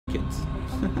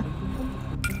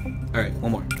Alright,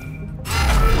 one more.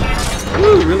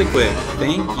 Woo, really quick.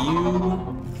 Thank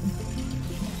you.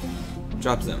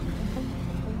 Drop Zone.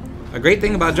 A great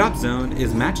thing about Drop Zone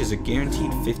is matches are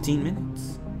guaranteed 15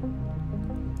 minutes.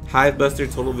 Hive Buster,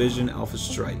 Total Vision, Alpha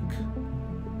Strike.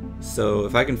 So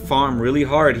if I can farm really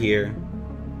hard here,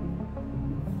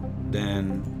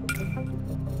 then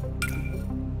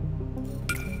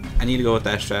I need to go with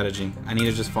that strategy. I need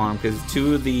to just farm because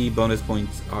 2 of the bonus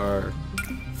points are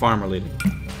farm related.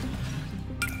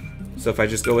 So if I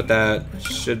just go with that,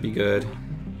 should be good.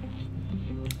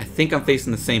 I think I'm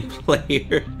facing the same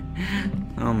player.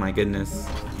 Oh my goodness.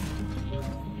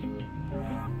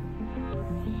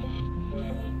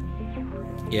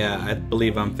 Yeah, I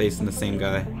believe I'm facing the same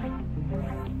guy.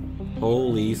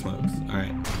 Holy smokes.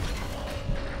 Alright.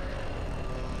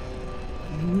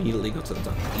 Immediately go to the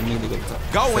top. Immediately go to the top.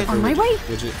 Going on my way.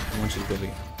 Widget, I want you to go over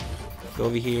here. Go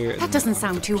over here. That doesn't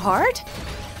sound too hard.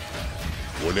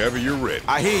 Whenever you're ready.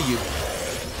 I hear you.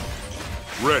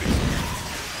 Ready.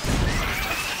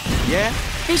 Yeah?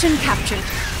 Vision captured.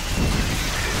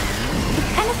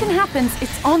 If anything happens,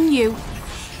 it's on you.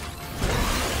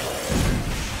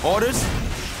 Orders?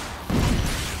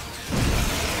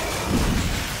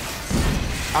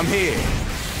 I'm here.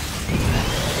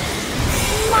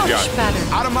 Much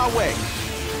better. Out of my way.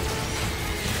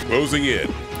 Closing in.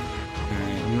 Alright,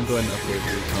 I'm gonna go ahead and upgrade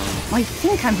the recon. I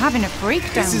think I'm having a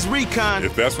breakdown. This is recon.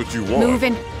 If that's what you want.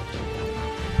 Moving.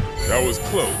 That was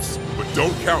close, but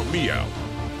don't count me out.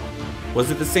 Was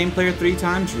it the same player 3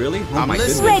 times? Really? Oh I'm my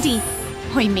goodness. Ready.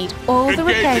 I made all the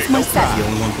repairs myself. The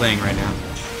only one playing right now.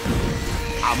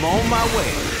 I'm on my way.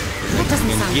 That doesn't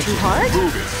sound too hard.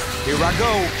 Move it. Here I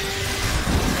go.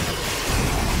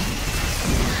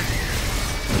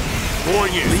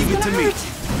 Going in. Leave it to me.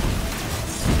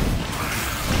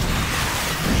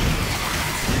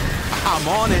 I'm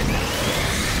on it.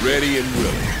 Ready and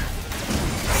willing.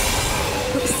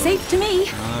 Looks safe to me.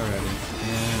 Alrighty.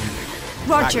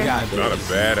 Roger. I got this. Not a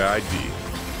bad idea.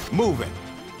 Moving.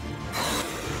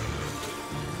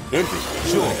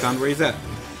 Interesting. Sure. Found where he's at.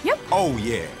 Yep. Oh,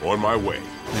 yeah. On my way.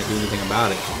 Can't do anything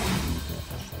about it.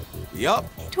 Yup.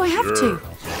 Do I have Sure. to?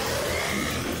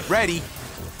 Ready.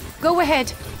 Go ahead.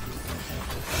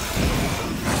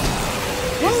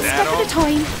 One that step all? at a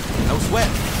time. No sweat.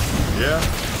 Yeah?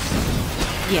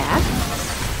 Yeah.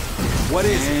 What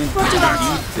is it? And Roger that.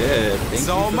 he's dead. Thank It's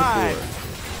you all for the mine.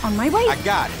 four. On my way. I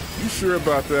got it. You sure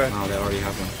about that? Wow, they already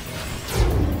have one.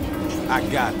 I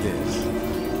got this.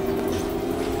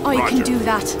 I can Roger. do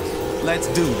that. Let's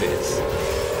do this.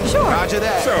 Sure. Roger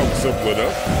that. Sounds simple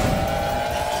enough.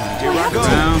 Here I go.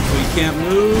 Down so he can't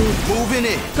move. Moving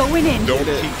in. Going in. Don't Get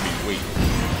it. keep me waiting.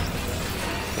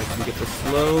 I can get the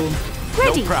slow.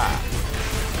 Ready. No pride.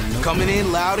 Nope. Coming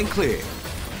in loud and clear.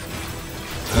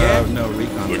 Yeah. No,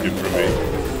 recon. Looking for me.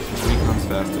 Recon's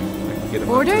faster. I can get him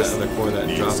Orders? up to that other core that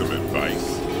Need dropped. some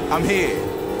advice. I'm here.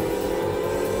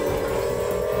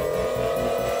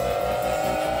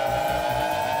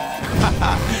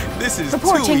 This is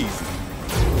Reporting. too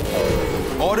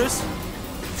easy. Orders?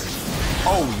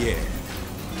 Oh, yeah.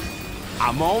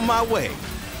 I'm on my way.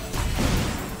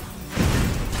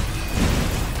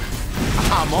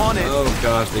 I'm on it. Oh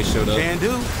gosh, they showed up. Can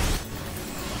do.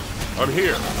 I'm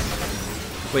here.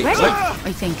 Wait, Ready. what?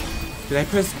 I think. Did I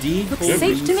press D? Looks Holy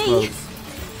safe to me. smokes.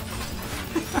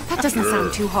 That doesn't Sure.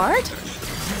 sound too hard.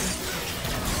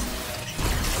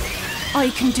 I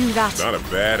can do that. Not a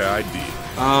bad idea.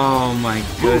 Oh my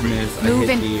goodness. I hit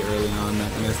Moving. D early on.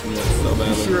 That messed me up so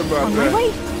badly. Sure about On my that?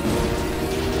 way.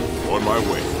 On my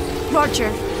way. Roger.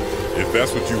 If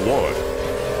that's what you want.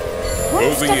 One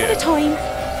Closing step at a in. time.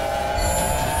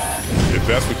 If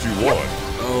that's what you want.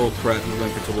 Oh crap, he's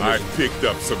going for total I vision. picked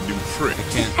up some new tricks. I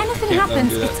can't. Anything can't let him happens,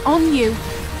 do that. it's on you.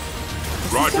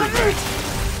 This Roger is gonna that. hurt.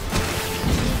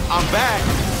 I'm back.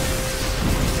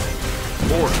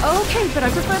 Order. Okay, but I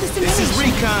prefer the This is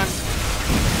simulation. recon.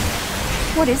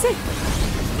 What is it?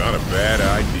 Not a bad If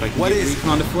I idea. can What get is it?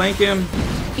 recon to flank him.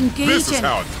 Engaging. This is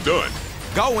how it's done.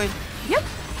 Going. Yep.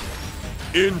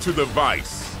 Into the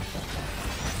vice.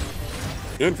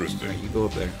 Interesting. Alright, you go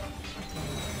up there.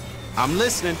 I'm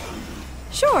listening.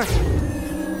 Sure.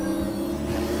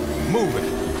 Moving.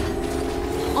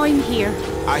 I'm here.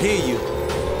 I hear you.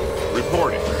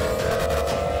 Reporting.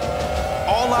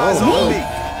 All eyes Oh, on me? me.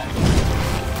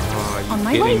 Oh, you On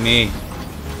my kidding way. me?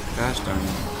 Gosh darn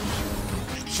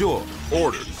it. Sure.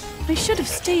 Orders. I should have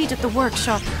stayed at the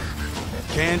workshop.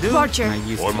 Can do. Roger. I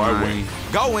used On to my my way.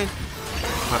 Going.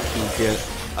 hotkey get.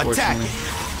 Attack. Fortunately.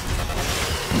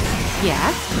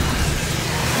 Yeah.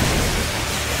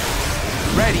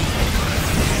 Ready.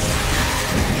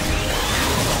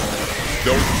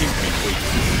 Don't keep me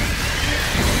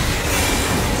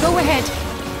Go ahead.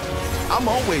 I'm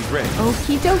always ready.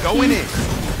 Okie dokie. Going in.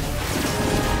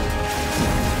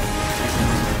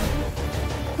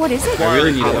 What is it? I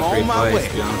really need to I'm upgrade on my Vice, way.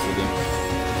 to be honest with you.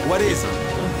 What is it?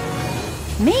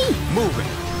 Me. Moving.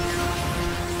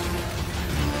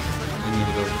 I need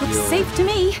to go Looks heal. safe to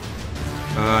me.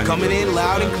 I need to Coming go in heal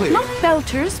loud and that. clear. Not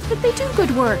belters, but they do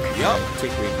good work. Yup.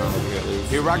 Take recon over here at least.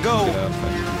 Here I go. Get up,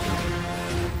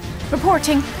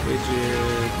 Reporting.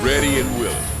 Widget. Ready and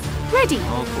willing. Ready.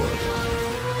 All four of them.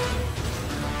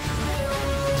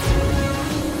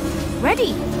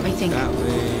 Ready, I think. That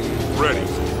way. Ready.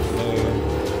 There.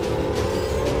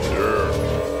 Sure.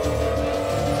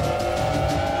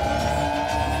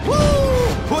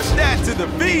 Woo! Push that to the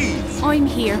V's. I'm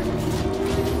here.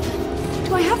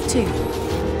 Do I have to?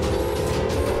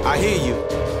 I hear you.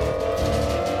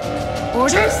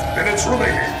 Orders? 10 minutes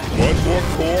remaining. One more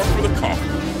core for the coffee.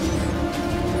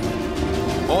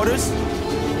 Orders?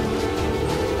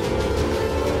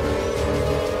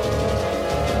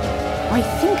 I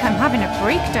think I'm having a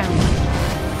breakdown.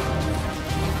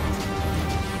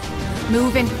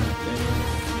 Moving.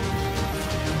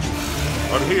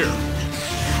 I'm here.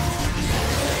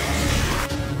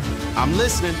 I'm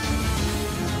listening.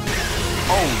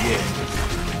 Oh, yeah.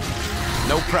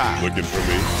 No pride. Looking for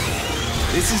me.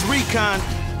 This is recon.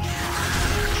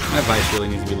 My Vice really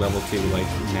needs to be level 2, like,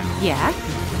 now. Yeah,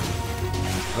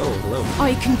 Oh, hello.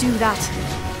 I can do that.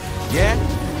 Yeah?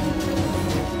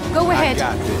 Go I ahead.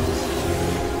 got this.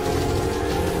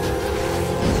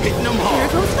 Hitting them Here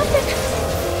hard. goes nothing.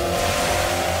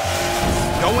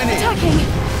 Going in. Attacking.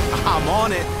 I'm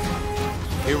on it.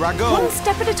 Here I go. One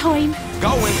step at a time.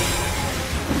 Going.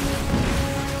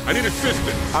 I need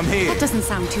assistance. I'm here. That doesn't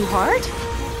sound too hard.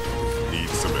 Need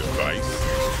some advice.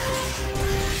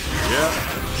 Yeah.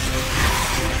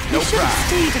 No We should have pride.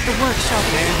 stayed at the workshop.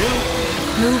 Can do.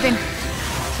 Moving.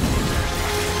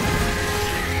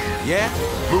 Yeah?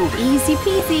 Moving. Easy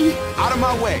peasy. Out of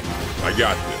my way. I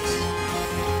got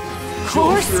this.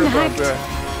 Core Sure about snagged. that.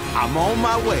 I'm on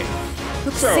my way.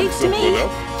 Looks Sounds safe to simple me.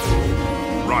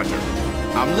 enough. Roger.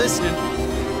 I'm listening.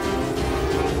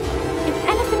 If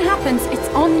anything happens, it's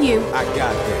on you. I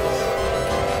got this.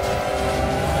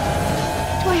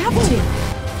 Do I have to?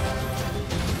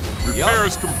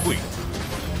 Repairs complete.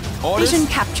 Orders? Vision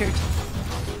captured.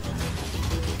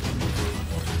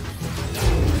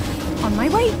 On my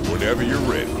way. Whenever you're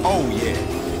ready. Oh, yeah.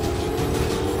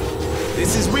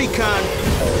 This is recon.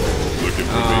 Looking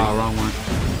for Ah, wrong one.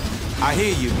 I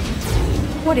hear you.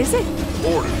 What is it?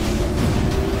 me. Order.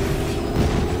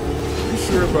 You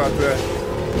sure about that?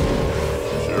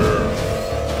 Sure.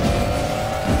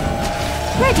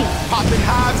 Ready. Popping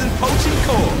hives and poaching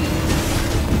core.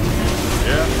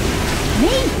 Yeah.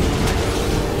 Me.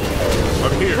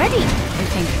 I'm here. Ready, I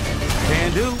think.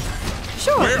 Can do.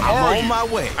 Sure. Where I'm are on you? my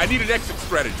way. I need an exit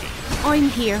strategy. I'm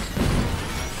here.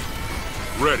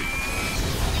 Ready.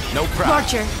 No pride.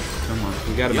 Roger. Come on.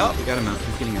 We got him Yup. out. We got him out.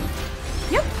 He's getting out.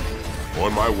 Yep.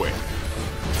 On my way.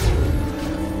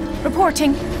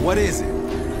 Reporting. What is it?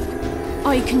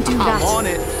 I can do that. I'm on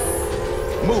it.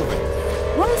 Moving.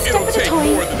 One step It'll at a take time.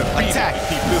 more than a beating Attack. to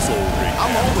keep this old rig.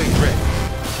 I'm always ready.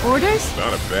 Orders.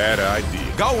 Not a bad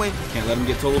idea. Going. Can't let him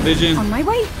get total vision. On my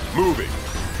way. Moving.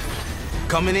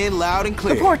 Coming in loud and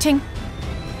clear. Reporting.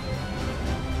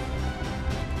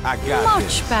 I got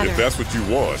Much this. better. If that's what you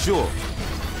want. Sure.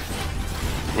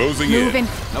 Closing Moving.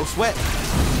 in. No sweat.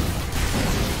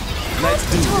 Let's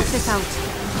do Talk this. this out.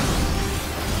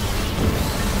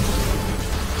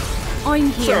 I'm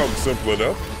here. Sounds simple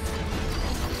enough.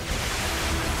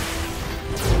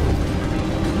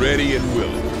 Ready and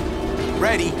willing.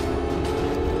 Ready.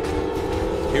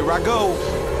 Here I go.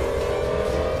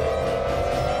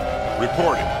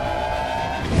 Reporting.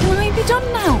 Can I be done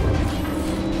now?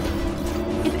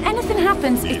 If anything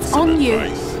happens, Need it's some on you.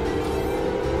 advice.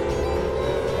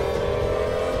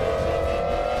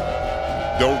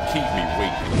 Don't keep me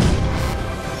waiting.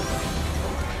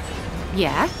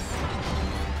 Yeah.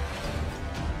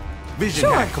 Vision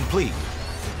Sure. hack complete.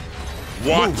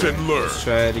 Watch and learn. Let's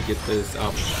try to get this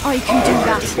up. I can do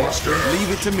that. Leave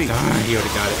it to me. Ah, he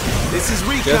already got it. This is Just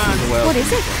recon. as well. What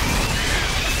is it?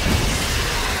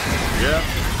 Yeah.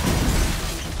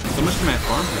 So much for my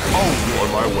farm. Oh,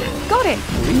 On my way. Got it.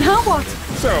 Now what?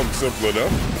 Sounds simple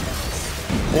enough.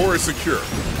 Core is secure.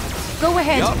 Go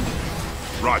ahead. yup.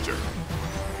 Roger.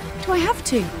 Do I have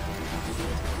to?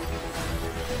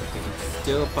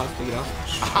 Still possibly get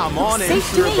off. I'm on it. Safe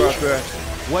to Sure me. about that?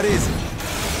 What is it?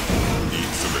 Need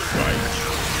some advice.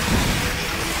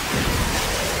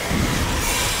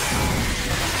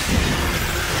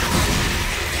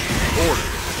 Order.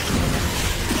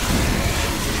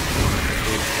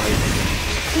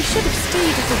 should have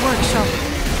stayed at the workshop.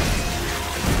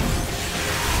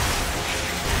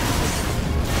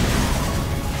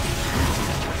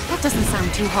 That doesn't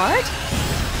sound too hard.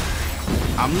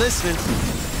 I'm listening.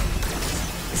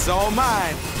 It's all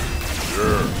mine.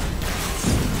 Sure.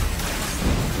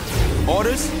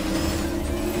 Orders?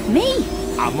 Me?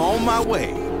 I'm on my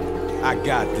way. I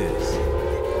got this.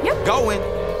 Yep. Going.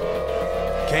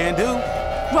 Can do.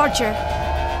 Roger.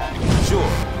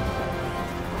 Sure.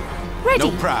 Ready.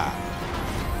 No pride.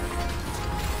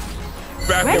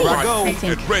 Back Ready, on my I feet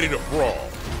think. and ready to brawl.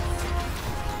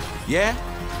 Yeah?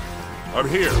 I'm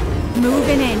here.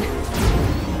 Moving in.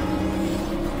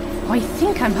 I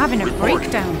think I'm having a Reporting.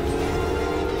 breakdown.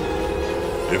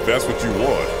 If that's what you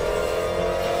want.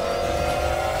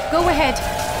 Go ahead.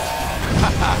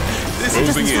 This It is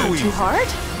doesn't Closing in. sound too hard.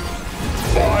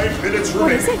 5 minutes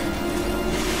What is it?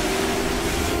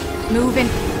 Moving.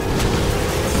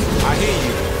 I hear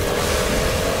you.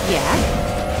 Yeah.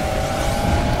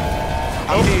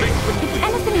 I'm here. If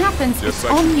anything happens, Just it's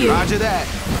like on you. Roger that.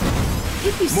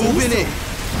 If you say Moving so. in.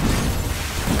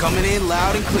 Coming in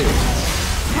loud and clear.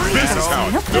 This is how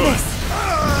Enough it's for done. this.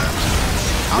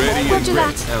 Ready and Roger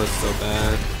ready. that. That was so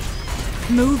bad.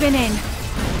 Moving in.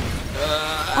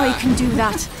 I can do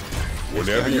that.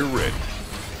 Whenever you're ready.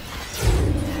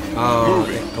 Oh,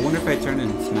 Moving. I wonder if I turn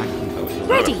and smack him. How would it look?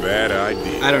 Ready. Not a bad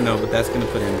idea. I don't know, but that's gonna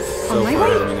put him so On my far way.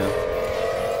 ahead of me now.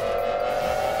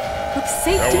 Looks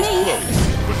safe That to was me.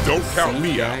 close, but don't count Same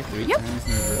me guy out. 3 Yep. times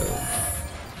in a row.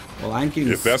 Well, I'm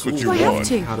getting If that's what you schooled Do I have want.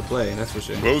 to? how to play. That's for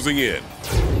sure. Closing in.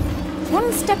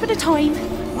 One step at a time.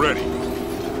 Ready.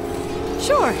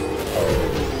 Sure.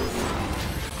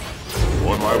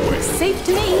 On my way. Safe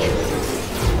to me.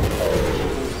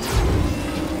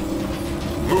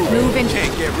 Moving. Moving.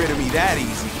 Can't get rid of me that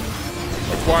easy.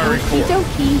 Acquiring Okie core.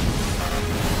 dokie.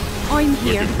 I'm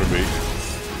here. Looking for me.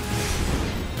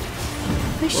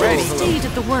 I should Ready. have stayed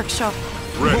at the workshop.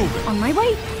 Ready. Moving. On my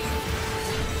way.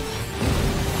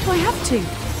 Do I have to?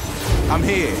 I'm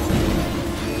here.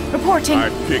 Reporting. I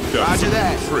picked up Roger some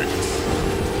that. tricks.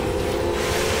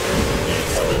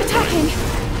 Attacking.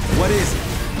 What is it?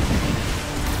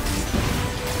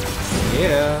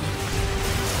 Yeah.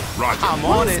 Roger. I'm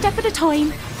on One it. step at a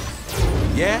time.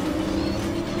 Yeah?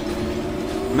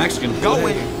 I'm actually gonna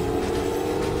Going. play.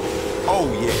 Oh,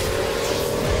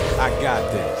 yeah. I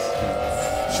got this.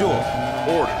 Sure.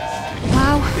 Orders.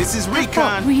 Wow. This is That felt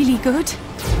recon. really good.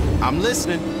 I'm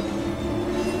listening.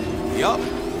 Yup.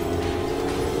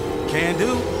 Can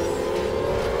do.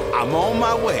 I'm on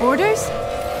my way. Orders?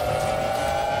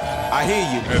 I hear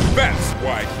you. And that's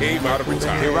why I came out of Here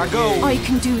retirement. I go. I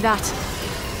can do that.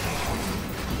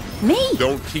 Me?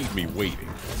 Don't keep me waiting.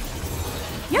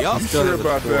 Yep. Yup. Still Sure have the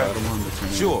about score. that? I don't want him to turn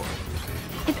in. Sure.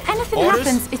 If anything Orders?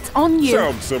 happens, it's on you.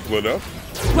 Sounds simple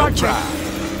enough. Roger. Try.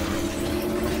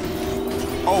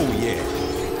 Oh,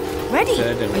 yeah. Ready,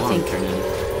 Said I didn't I want him think. to turn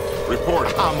in.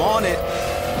 Reporting. I'm on it.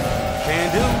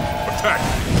 Can do. Attack.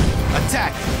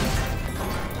 Attack.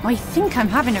 I think I'm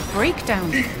having a breakdown.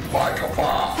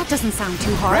 That doesn't sound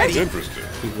too hard. Ready. Interesting.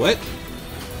 Wait, what?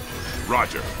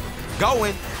 Roger.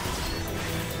 Going.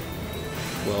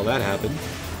 Well, that happened.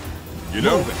 You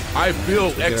know, Moving. I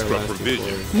build Get our extra last two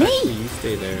provisions. cores. Me? Actually, you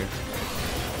stay there.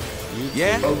 You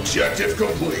Yeah? Objective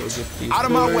complete. get these Out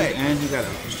of my cores, way. And you got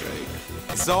Alpha Strike.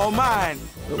 It's all mine.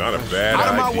 Not a bad Out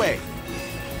of idea. my way.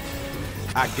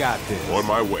 I got this. On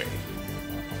my way.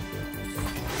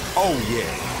 Oh,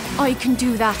 yeah. I can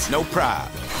do that. No pride.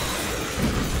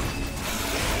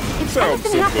 If Sounds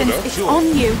anything simple happens, enough. it's Sure.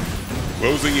 on you.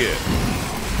 Closing in.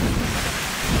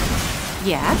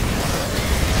 Yeah?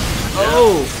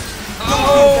 Oh! It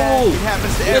Oh!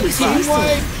 happens to Team everybody.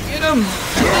 wipe! Get him!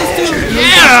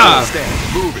 Yeah!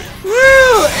 Understand. Moving.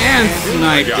 Woo! And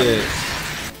sniped got it.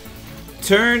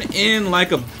 Turn in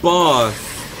like a boss.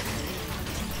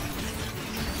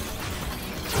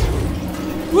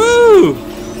 Woo!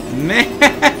 Man!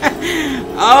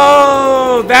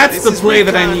 Oh! That's This the is play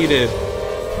that I recon. needed.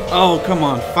 Oh, come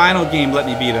on. Final game let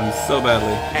me beat him so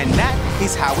badly. And that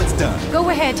is how it's done. Go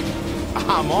ahead.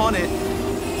 I'm on it.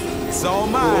 It's all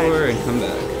mine. Core and come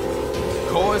back.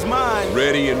 Core's mine.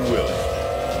 Ready and willing.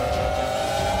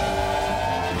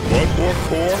 One more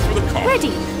core for the car.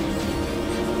 Ready.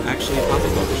 Actually, Papa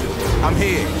Bubba should work. I'm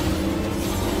here.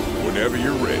 Whenever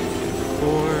you're ready.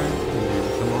 Core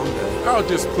and come on back. I'll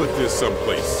just put this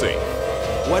someplace safe.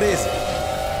 What is it?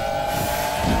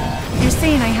 You're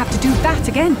saying I have to do that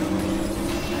again?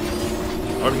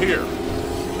 I'm here.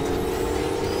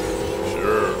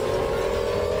 Sure.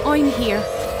 I'm here.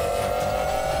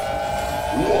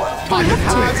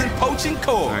 Hides and poaching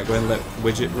core. Alright, go ahead and let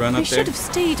Widget run I up there. should have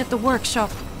stayed at the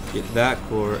workshop. Get that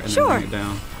core and Sure. then bring it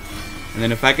down. And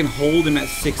then if I can hold him at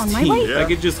 16, On my way. if I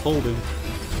could just hold him.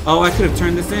 Oh, I could have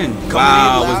turned this in. Coming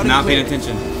Wow, in I loud was not and paying clear.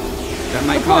 attention. That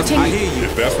might cause I me. hear you.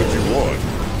 If that's what you want.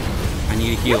 I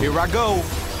need a heal. Here I go.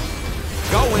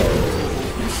 Going.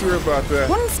 You sure about that?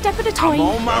 One step at a I'm time.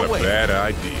 on my Not a way. bad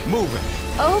idea. Moving.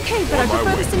 Okay, but I On my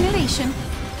prefer way. the simulation.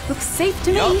 Looks safe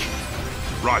to Yup. me.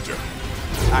 Roger.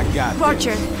 I got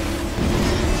Roger.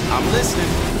 this. I'm listening.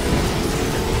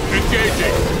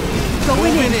 Engaging.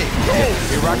 Going Moving in. in.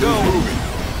 Here I go. Moving.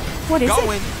 What is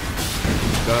Going.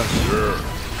 Sure. it?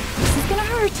 This is gonna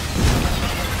hurt.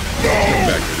 Come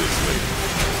back to this later.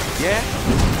 Yeah.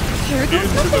 Here goes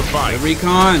Into the nothing. fight.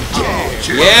 Recon.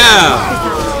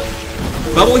 Yeah.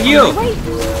 Bubble heal. Wait.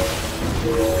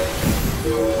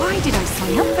 Why did I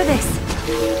sign up for this?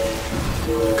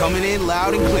 Coming in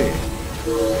loud and clear.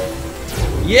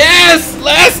 Yes!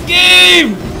 Last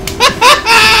game!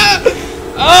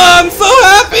 Oh, I'm so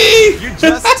happy! You're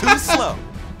just too slow.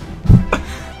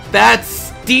 That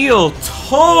steal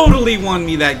totally won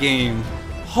me that game.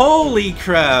 Holy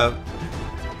crap.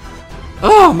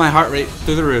 Oh, my heart rate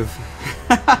through the roof.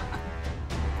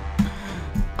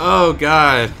 Oh,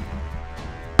 God.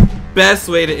 Best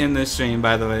way to end this stream,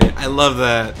 by the way. I love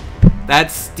that. That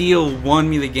steal won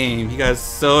me the game. You guys are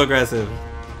so aggressive.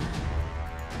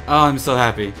 Oh, I'm so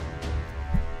happy.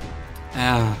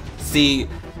 See,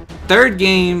 third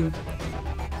game,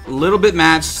 a little bit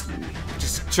matched.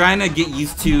 Just trying to get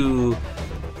used to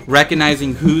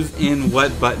recognizing who's in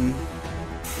what button.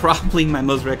 Probably my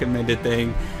most recommended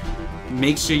thing.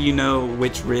 Make sure you know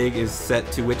which rig is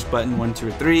set to which button, 1, 2,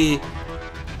 or 3.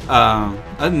 Other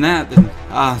than that, then,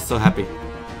 so happy.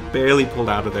 Barely pulled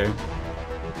out of there.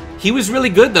 He was really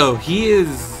good though. He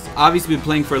is obviously been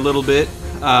playing for a little bit.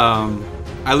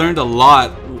 I learned a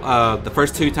lot the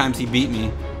first 2 times he beat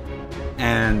me,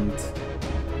 and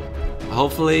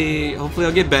hopefully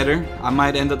I'll get better. I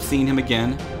might end up seeing him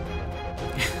again.